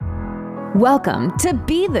Welcome to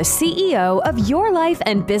Be the CEO of Your Life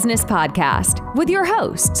and Business podcast with your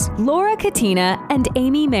hosts, Laura Katina and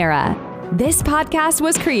Amy Mara. This podcast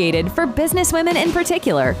was created for businesswomen in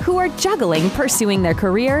particular who are juggling pursuing their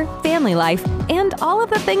career, family life, and all of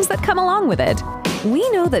the things that come along with it. We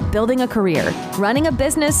know that building a career, running a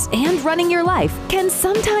business, and running your life can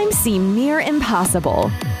sometimes seem near impossible.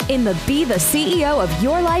 In the Be the CEO of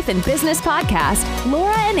Your Life and Business podcast,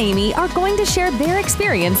 Laura and Amy are going to share their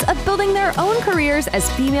experience of building their own careers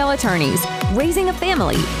as female attorneys, raising a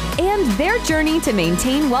family, and their journey to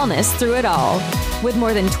maintain wellness through it all. With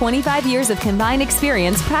more than 25 years of combined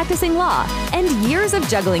experience practicing law and years of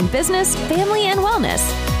juggling business, family, and wellness,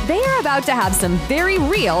 they are about to have some very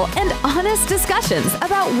real and honest discussions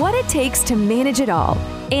about what it takes to manage it all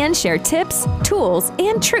and share tips, tools,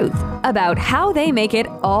 and truth about how they make it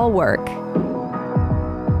all work.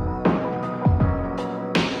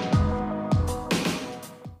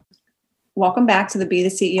 Welcome back to the Be the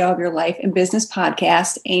CEO of Your Life and Business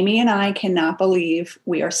podcast. Amy and I cannot believe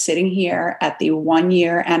we are sitting here at the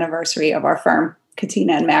 1-year anniversary of our firm,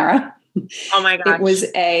 Katina and Mara. Oh my gosh. It was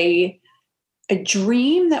a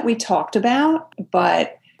dream that we talked about,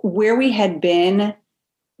 but where we had been,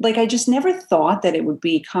 like, I just never thought that it would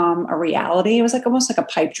become a reality. It was like almost like a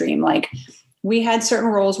pipe dream. Like, we had certain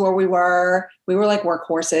roles where we were like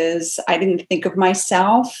workhorses. I didn't think of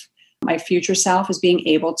myself, my future self, as being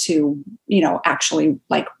able to, actually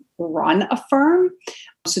like run a firm.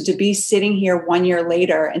 So to be sitting here 1 year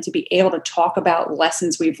later and to be able to talk about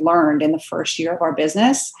lessons we've learned in the first year of our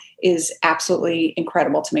business is absolutely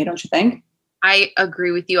incredible to me, don't you think? I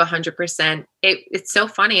agree with you 100%. It's so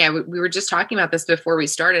funny. We were just talking about this before we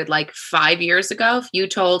started. Like 5 years ago, if you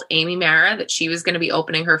told Amy Mara that she was going to be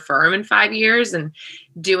opening her firm in 5 years and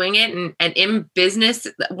doing it and in business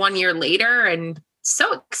 1 year later and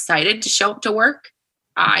so excited to show up to work,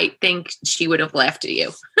 I think she would have laughed at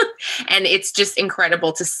you. And it's just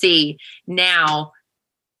incredible to see now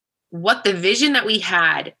what the vision that we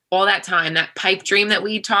had all that time, that pipe dream that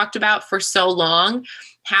we talked about for so long,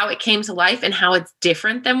 how it came to life and how it's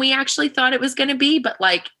different than we actually thought it was going to be, but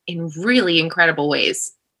like in really incredible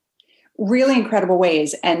ways. Really incredible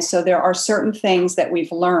ways. And so there are certain things that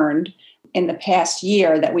we've learned in the past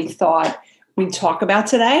year that we thought we'd talk about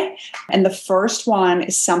today. And the first one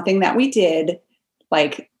is something that we did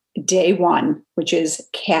like day one, which is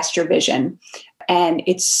cast your vision. And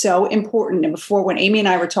it's so important. And when Amy and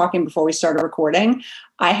I were talking before we started recording,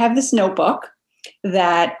 I have this notebook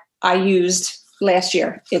that I used last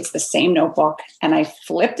year. It's the same notebook. And I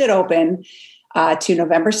flipped it open to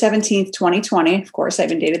November 17th, 2020. Of course, I've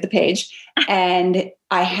dated the page. And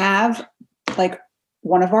I have like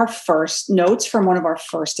one of our first notes from one of our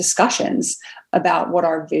first discussions about what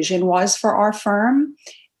our vision was for our firm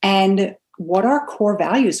and what our core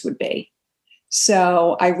values would be.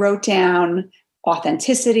 So I wrote down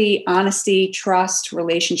authenticity, honesty, trust,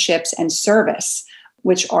 relationships, and service,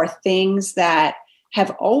 which are things that have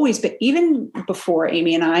always been, even before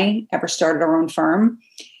Amy and I ever started our own firm,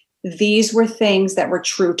 these were things that were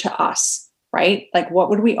true to us, right? Like, what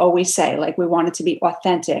would we always say? Like, we wanted to be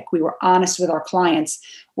authentic. We were honest with our clients.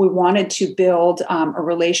 We wanted to build a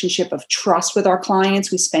relationship of trust with our clients.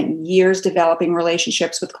 We spent years developing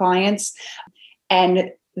relationships with clients.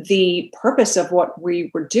 And the purpose of what we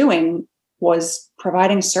were doing was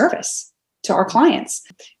providing a service to our clients.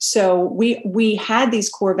 So we had these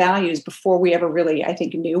core values before we ever really, I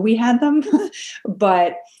think, knew we had them.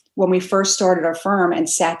 But when we first started our firm and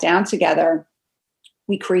sat down together,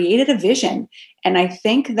 we created a vision. And I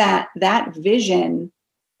think that that vision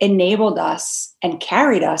enabled us and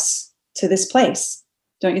carried us to this place.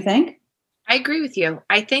 Don't you think? I agree with you.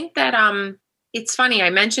 I think that it's funny. I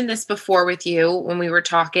mentioned this before with you when we were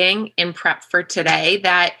talking in prep for today,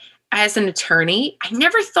 that as an attorney, I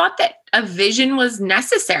never thought that a vision was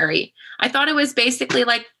necessary. I thought it was basically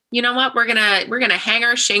like, you know what, we're gonna hang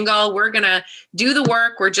our shingle, we're gonna do the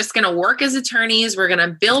work, we're just gonna work as attorneys, we're gonna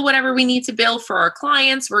bill whatever we need to bill for our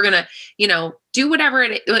clients, we're gonna, do whatever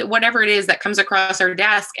it is that comes across our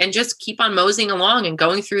desk and just keep on moseying along and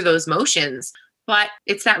going through those motions. But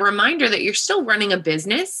it's that reminder that you're still running a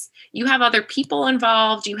business. You have other people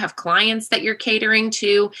involved. You have clients that you're catering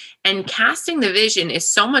to. And casting the vision is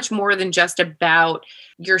so much more than just about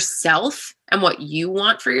yourself and what you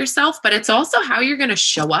want for yourself, but it's also how you're going to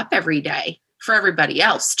show up every day for everybody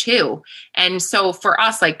else too. And so for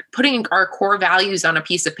us, like putting our core values on a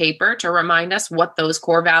piece of paper to remind us what those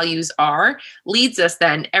core values are leads us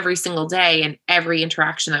then every single day in every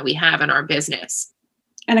interaction that we have in our business.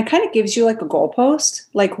 And it kind of gives you like a goalpost.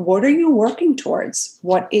 Like, what are you working towards?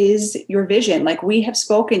 What is your vision? Like we have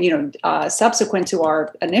spoken, subsequent to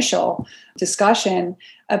our initial discussion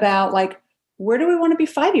about like, where do we want to be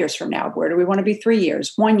 5 years from now? Where do we want to be 3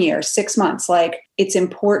 years, 1 year, 6 months? Like it's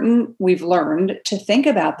important, we've learned to think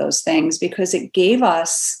about those things because it gave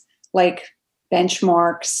us like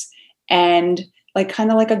benchmarks and like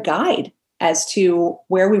kind of like a guide as to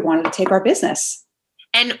where we wanted to take our business.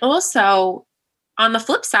 And also on the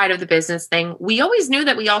flip side of the business thing, we always knew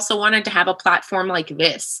that we also wanted to have a platform like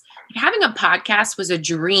this. Having a podcast was a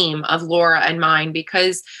dream of Laura and mine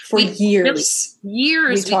because for years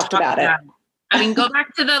we talked about it. I mean, go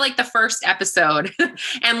back to the first episode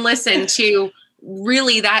and listen to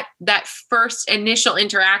really that first initial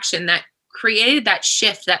interaction that created that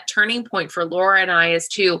shift, that turning point for Laura and I as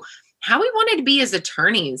to how we wanted to be as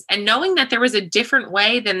attorneys and knowing that there was a different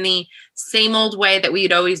way than the same old way that we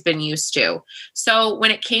had always been used to. So when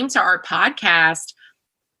it came to our podcast,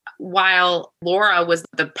 while Laura was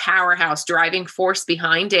the powerhouse driving force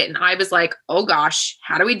behind it, and I was like, oh gosh,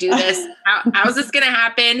 how do we do this? How is this going to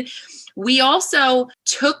happen? We also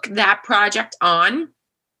took that project on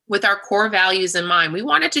with our core values in mind. We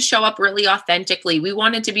wanted to show up really authentically. We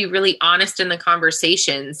wanted to be really honest in the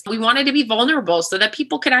conversations. We wanted to be vulnerable so that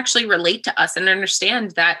people could actually relate to us and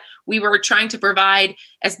understand that we were trying to provide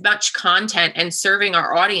as much content and serving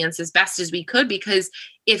our audience as best as we could. Because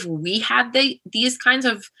if we had these kinds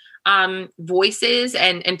of voices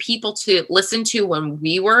and people to listen to when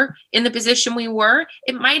we were in the position we were,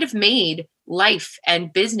 it might have made life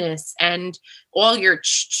and business and all your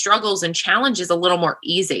struggles and challenges a little more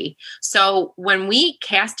easy. So when we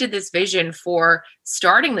casted this vision for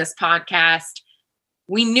starting this podcast,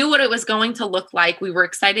 we knew what it was going to look like. We were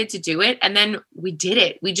excited to do it. And then we did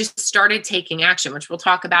it. We just started taking action, which we'll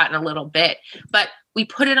talk about in a little bit. But we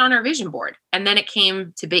put it on our vision board and then it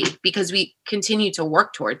came to be because we continue to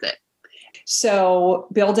work towards it. So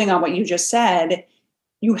building on what you just said,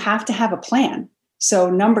 you have to have a plan.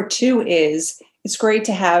 So number 2 is it's great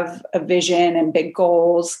to have a vision and big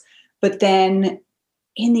goals, but then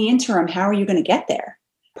in the interim, how are you going to get there?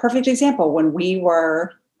 Perfect example, when we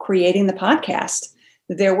were creating the podcast,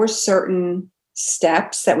 there were certain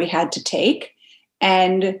steps that we had to take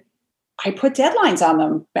and I put deadlines on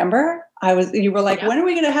them. Remember? You were like, When are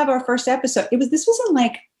we going to have our first episode? This was in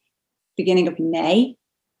like beginning of May,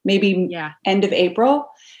 maybe end of April.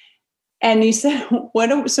 And you said,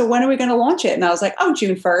 when are we going to launch it? And I was like,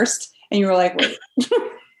 June 1st. And you were like, wait,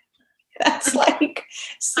 that's like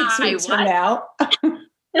 6 weeks from now.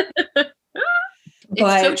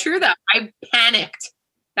 It's so true though. I panicked.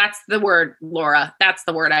 That's the word, Laura. That's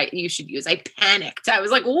the word you should use. I panicked. I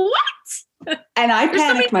was like, what? And I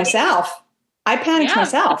panicked myself. I panicked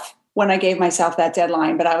myself when I gave myself that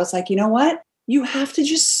deadline. But I was like, you know what? You have to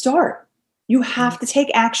just start. You have to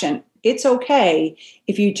take action. It's okay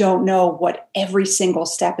if you don't know what every single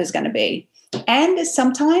step is going to be. And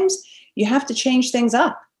sometimes you have to change things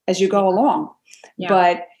up as you go along. Yeah.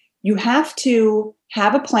 But you have to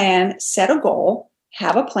have a plan, set a goal,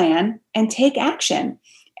 have a plan, and take action.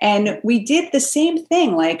 And we did the same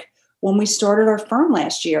thing. Like when we started our firm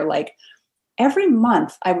last year, like every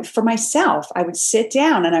month, for myself, I would sit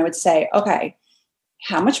down and I would say, okay,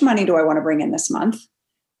 how much money do I want to bring in this month?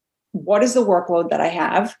 What is the workload that I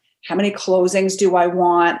have? How many closings do I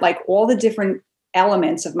want? Like all the different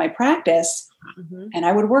elements of my practice. Mm-hmm. And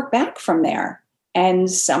I would work back from there. And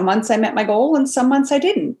some months I met my goal and some months I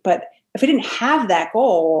didn't. But if I didn't have that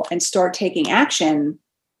goal and start taking action,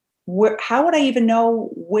 how would I even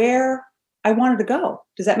know where I wanted to go?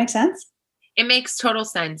 Does that make sense? It makes total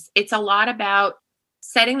sense. It's a lot about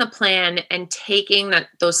setting the plan and taking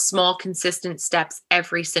those small, consistent steps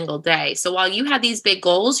every single day. So while you had these big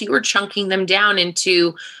goals, you were chunking them down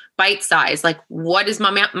into bite size. Like, what does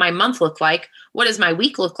my month look like? What does my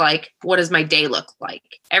week look like? What does my day look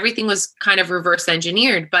like? Everything was kind of reverse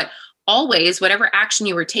engineered, but always, whatever action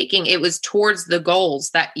you were taking, it was towards the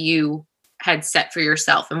goals that you had set for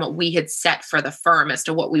yourself and what we had set for the firm as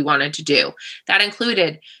to what we wanted to do. That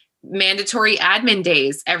included mandatory admin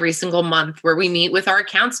days every single month where we meet with our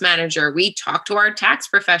accounts manager. We talk to our tax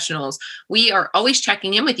professionals. We are always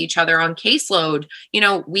checking in with each other on caseload.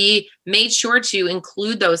 We made sure to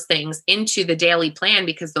include those things into the daily plan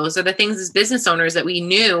because those are the things as business owners that we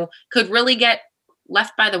knew could really get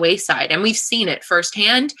left by the wayside. And we've seen it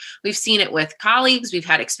firsthand. We've seen it with colleagues. We've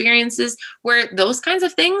had experiences where those kinds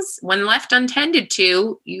of things, when left untended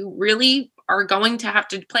to, you really are going to have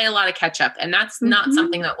to play a lot of catch up. And that's not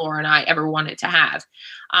something that Laura and I ever wanted to have.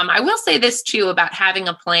 I will say this too about having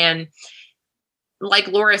a plan. like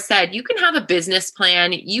Laura said, you can have a business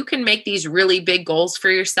plan. You can make these really big goals for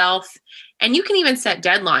yourself, and you can even set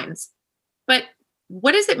deadlines. But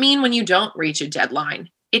what does it mean when you don't reach a deadline?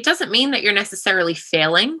 It doesn't mean that you're necessarily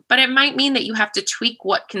failing, but it might mean that you have to tweak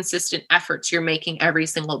what consistent efforts you're making every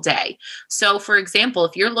single day. So, for example,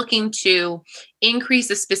 if you're looking to increase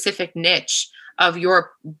a specific niche of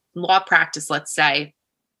your law practice, let's say,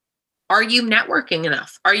 are you networking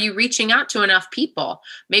enough? Are you reaching out to enough people?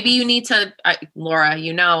 Maybe you need to, Laura,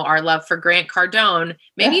 you know, our love for Grant Cardone,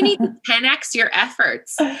 maybe you need to 10x your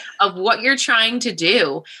efforts of what you're trying to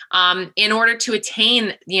do in order to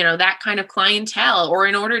attain, you know, that kind of clientele, or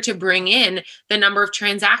in order to bring in the number of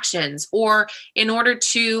transactions, or in order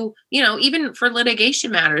to, you know, even for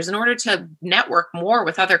litigation matters, in order to network more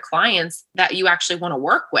with other clients that you actually want to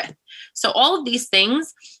work with. So all of these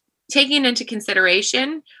things, taking into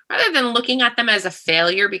consideration, rather than looking at them as a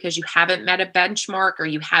failure because you haven't met a benchmark or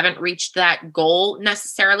you haven't reached that goal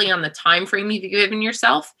necessarily on the time frame you've given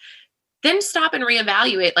yourself, then stop and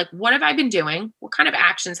reevaluate. Like, what have I been doing? What kind of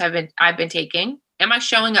actions have I've been taking? Am I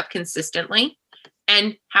showing up consistently?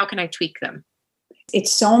 And how can I tweak them?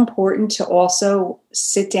 It's so important to also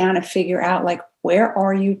sit down and figure out, like, where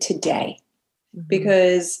are you today? Mm-hmm.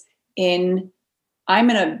 Because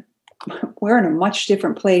we're in a much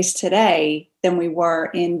different place today than we were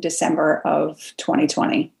in December of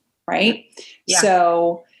 2020, right? Yeah.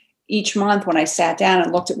 So each month when I sat down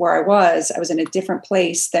and looked at where I was in a different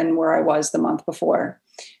place than where I was the month before.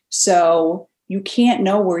 So you can't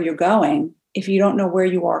know where you're going if you don't know where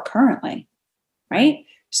you are currently, right?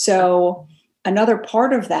 So another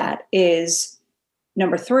part of that is,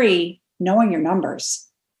 number 3, knowing your numbers,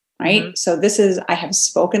 right? Mm-hmm. So I have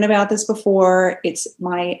spoken about this before. It's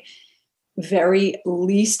my very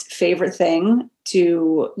least favorite thing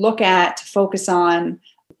to look at, to focus on,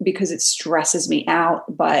 because it stresses me out,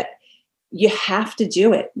 but you have to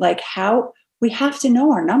do it. Like, we have to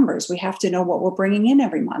know our numbers. We have to know what we're bringing in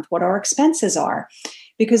every month, what our expenses are,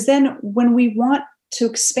 because then when we want to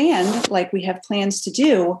expand, like we have plans to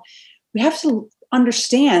do, we have to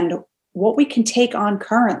understand what we can take on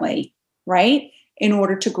currently, right? In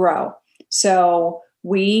order to grow. So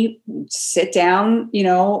we sit down, you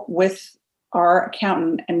know, with our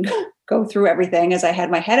accountant and go through everything as I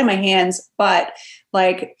had my head in my hands, but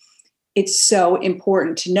like, it's so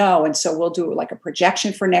important to know. And so we'll do like a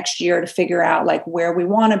projection for next year to figure out like where we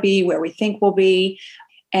want to be, where we think we'll be,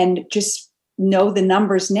 and just know the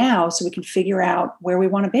numbers now so we can figure out where we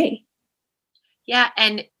want to be. Yeah.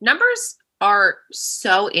 And numbers are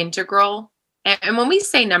so integral. And when we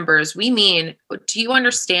say numbers, we mean, do you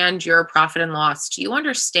understand your profit and loss? Do you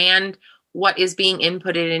understand what is being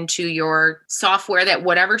inputted into your software, that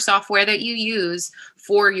whatever software that you use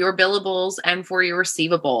for your billables and for your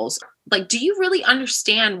receivables? Like, do you really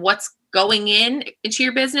understand what's going into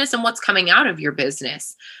your business and what's coming out of your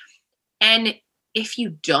business? And if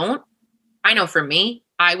you don't, I know for me,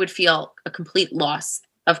 I would feel a complete loss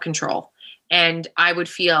of control, and I would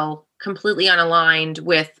feel completely unaligned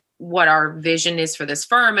with what our vision is for this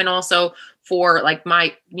firm, and also for like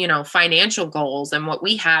my, you know, financial goals and what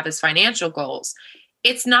we have as financial goals.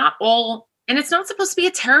 It's not all, and it's not supposed to be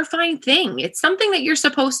a terrifying thing. It's something that you're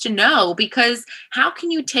supposed to know, because how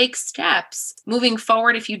can you take steps moving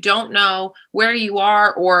forward if you don't know where you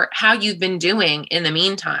are or how you've been doing in the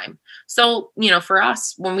meantime? So, you know, for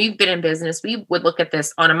us, when we've been in business, we would look at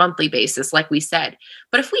this on a monthly basis, like we said.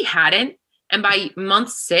 But if we hadn't, and by month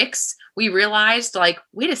 6, we realized, like,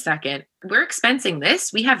 wait a second, we're expensing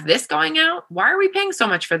this. We have this going out. Why are we paying so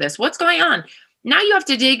much for this? What's going on? Now you have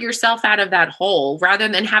to dig yourself out of that hole rather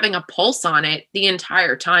than having a pulse on it the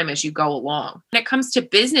entire time as you go along. When it comes to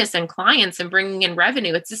business and clients and bringing in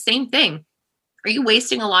revenue, it's the same thing. Are you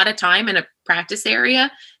wasting a lot of time in a practice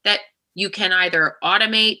area that you can either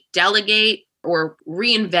automate, delegate, or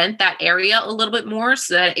reinvent that area a little bit more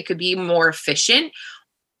so that it could be more efficient?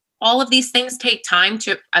 All of these things take time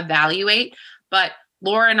to evaluate, but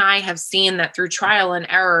Laura and I have seen that through trial and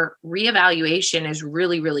error, reevaluation is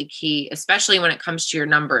really, really key, especially when it comes to your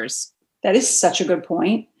numbers. That is such a good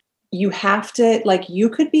point. You have to, like, you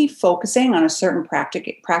could be focusing on a certain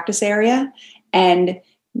practice area, and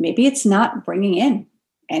maybe it's not bringing in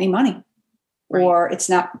any money, right? Or it's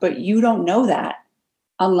not, but you don't know that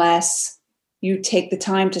unless you take the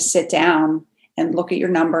time to sit down and look at your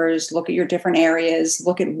numbers, look at your different areas,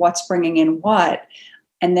 look at what's bringing in what.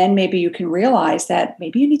 And then maybe you can realize that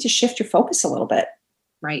maybe you need to shift your focus a little bit.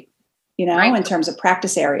 Right. You know, right. In terms of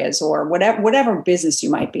practice areas or whatever business you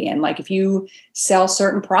might be in. Like if you sell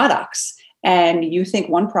certain products and you think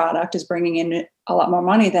one product is bringing in a lot more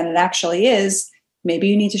money than it actually is, maybe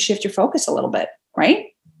you need to shift your focus a little bit, right?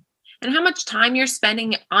 and how much time you're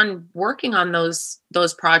spending on working on those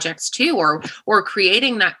projects too, or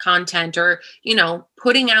creating that content, or,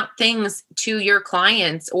 putting out things to your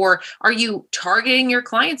clients, or are you targeting your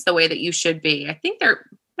clients the way that you should be? I think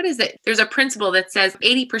there's a principle that says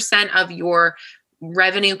 80% of your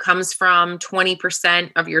revenue comes from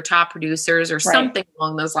 20% of your top producers, or something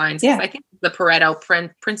along those lines. Yeah. I think the Pareto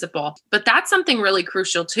principle, but that's something really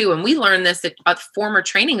crucial too. And we learned this at former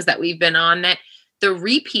trainings that we've been on, that the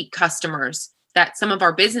repeat customers that some of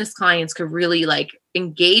our business clients could really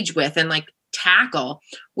engage with and tackle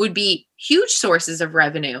would be huge sources of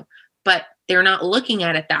revenue, but they're not looking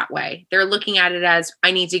at it that way. They're looking at it as,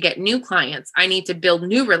 I need to get new clients. I need to build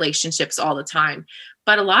new relationships all the time.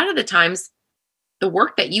 But a lot of the times, the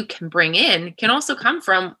work that you can bring in can also come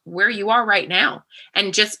from where you are right now.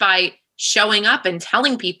 And just by showing up and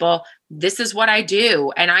telling people, this is what I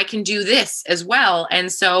do, and I can do this as well.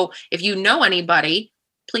 And so if you know anybody,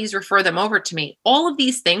 please refer them over to me. All of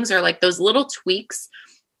these things are those little tweaks,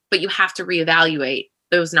 but you have to reevaluate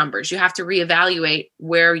those numbers. You have to reevaluate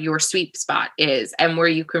where your sweet spot is and where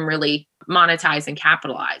you can really monetize and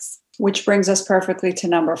capitalize. Which brings us perfectly to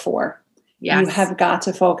number 4. Yes. You have got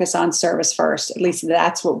to focus on service first. At least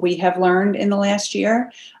that's what we have learned in the last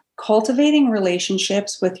year. Cultivating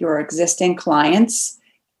relationships with your existing clients,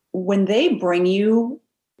 when they bring you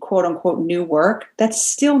quote unquote new work, that's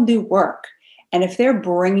still new work. And if they're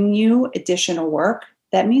bringing you additional work,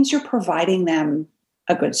 that means you're providing them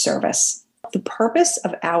a good service. The purpose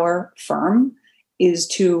of our firm is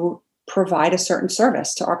to provide a certain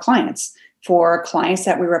service to our clients. For clients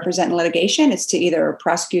that we represent in litigation, it's to either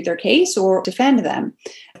prosecute their case or defend them.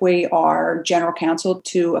 If we are general counsel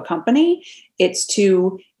to a company, it's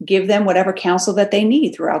to give them whatever counsel that they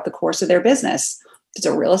need throughout the course of their business. If it's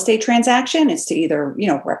a real estate transaction, it's to either,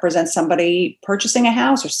 represent somebody purchasing a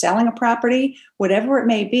house or selling a property, whatever it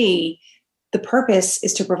may be. The purpose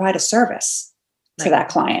is to provide a service to that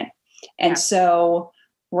client. And so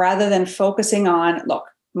rather than focusing on, look,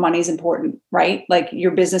 money is important, right?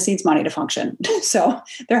 Your business needs money to function. So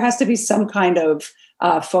there has to be some kind of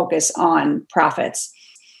focus on profits.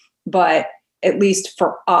 But at least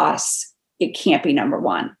for us, it can't be number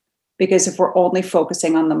 1. Because if we're only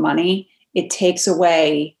focusing on the money, it takes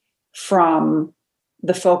away from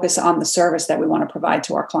the focus on the service that we want to provide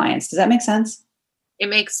to our clients. Does that make sense? It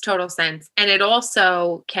makes total sense. And it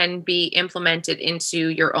also can be implemented into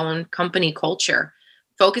your own company culture.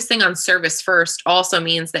 Focusing on service first also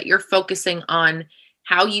means that you're focusing on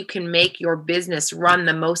how you can make your business run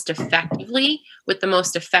the most effectively with the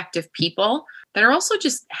most effective people that are also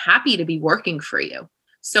just happy to be working for you.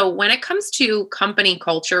 So when it comes to company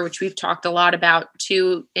culture, which we've talked a lot about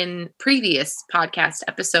too in previous podcast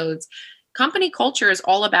episodes, company culture is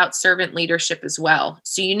all about servant leadership as well.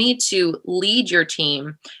 So you need to lead your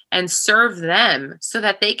team and serve them so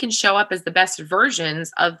that they can show up as the best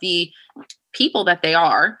versions of the people that they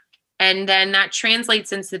are. And then that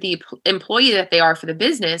translates into the employee that they are for the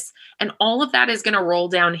business. And all of that is going to roll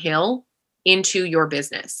downhill into your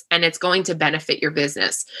business, and it's going to benefit your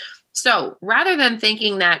business. So rather than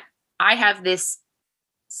thinking that I have this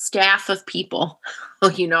staff of people, I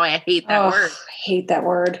hate that word. I hate that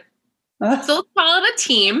word. So let's call it a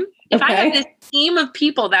team. If I have this team of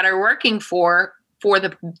people that are working for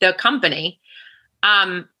the company,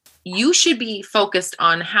 you should be focused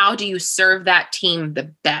on how do you serve that team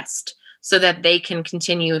the best so that they can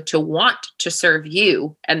continue to want to serve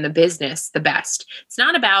you and the business the best. It's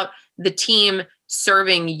not about the team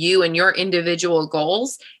serving you and your individual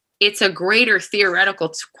goals. It's a greater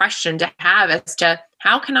theoretical question to have as to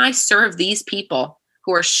how can I serve these people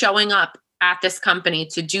who are showing up at this company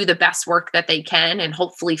to do the best work that they can and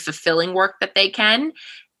hopefully fulfilling work that they can.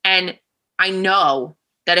 And I know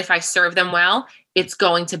that if I serve them well, it's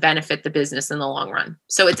going to benefit the business in the long run.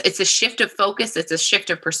 So it's a shift of focus. It's a shift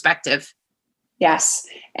of perspective. Yes.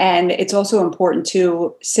 And it's also important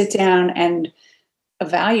to sit down and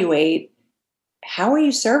evaluate, how are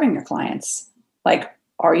you serving your clients?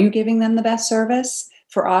 Are you giving them the best service?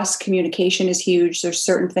 For us, communication is huge. There's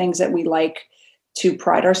certain things that we like to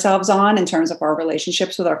pride ourselves on in terms of our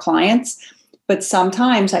relationships with our clients. But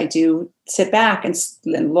sometimes I do sit back and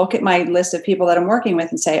look at my list of people that I'm working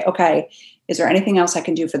with and say, okay, is there anything else I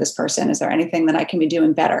can do for this person? Is there anything that I can be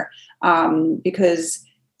doing better? Because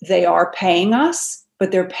they are paying us,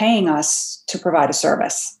 but they're paying us to provide a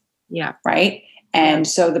service. Yeah. Right. And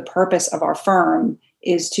so the purpose of our firm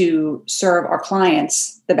is to serve our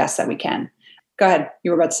clients the best that we can. Go ahead. You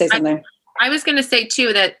were about to say something. I was going to say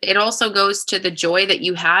too, that it also goes to the joy that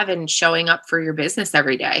you have in showing up for your business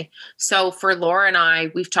every day. So for Laura and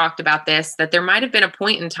I, we've talked about this, that there might've been a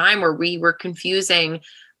point in time where we were confusing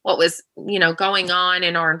what was, going on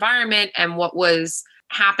in our environment and what was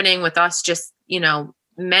happening with us just,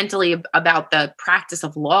 mentally about the practice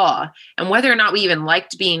of law and whether or not we even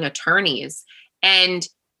liked being attorneys. And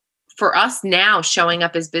for us now, showing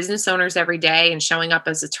up as business owners every day and showing up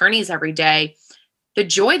as attorneys every day, the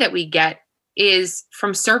joy that we get is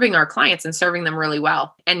from serving our clients and serving them really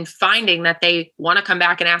well and finding that they want to come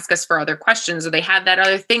back and ask us for other questions, or they have that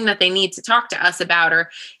other thing that they need to talk to us about,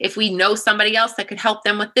 or if we know somebody else that could help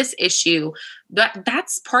them with this issue.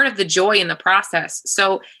 That's part of the joy in the process.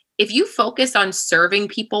 So if you focus on serving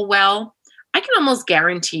people well, I can almost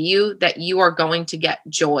guarantee you that you are going to get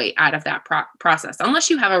joy out of that process, unless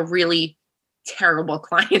you have a really terrible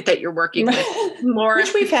client that you're working with. More,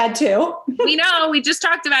 which we've had too. We know, we just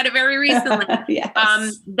talked about it very recently. Yes.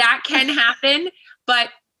 That can happen. But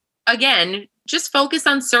again, just focus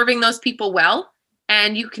on serving those people well,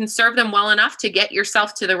 and you can serve them well enough to get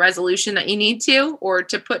yourself to the resolution that you need to, or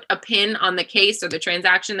to put a pin on the case or the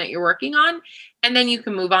transaction that you're working on. And then you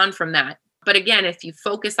can move on from that. But again, if you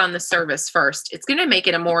focus on the service first, it's going to make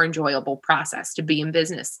it a more enjoyable process to be in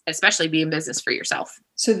business, especially be in business for yourself.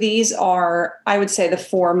 So these are, I would say, the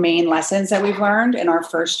 4 main lessons that we've learned in our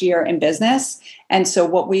first year in business. And so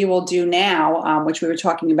what we will do now, which we were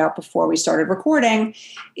talking about before we started recording,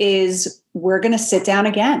 is we're going to sit down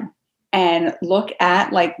again and look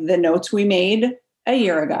at like the notes we made a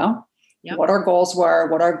year ago, what our goals were,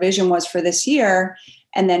 what our vision was for this year,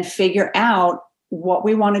 and then figure out what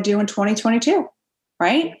we want to do in 2022,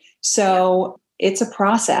 right? So it's a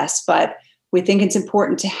process, but we think it's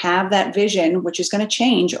important to have that vision, which is going to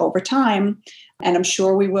change over time. And I'm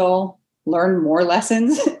sure we will learn more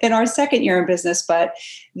lessons in our second year in business, but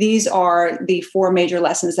these are the 4 major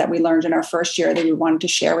lessons that we learned in our first year that we wanted to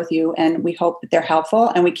share with you. And we hope that they're helpful.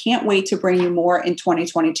 And we can't wait to bring you more in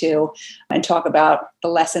 2022 and talk about the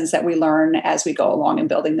lessons that we learn as we go along in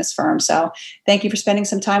building this firm. So thank you for spending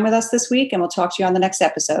some time with us this week, and we'll talk to you on the next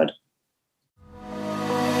episode.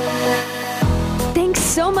 Thanks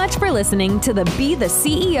so much for listening to the Be the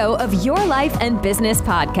CEO of Your Life and Business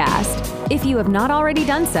podcast. If you have not already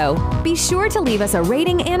done so, be sure to leave us a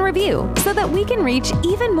rating and review so that we can reach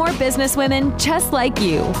even more businesswomen just like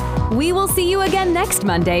you. We will see you again next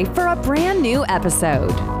Monday for a brand new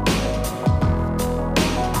episode.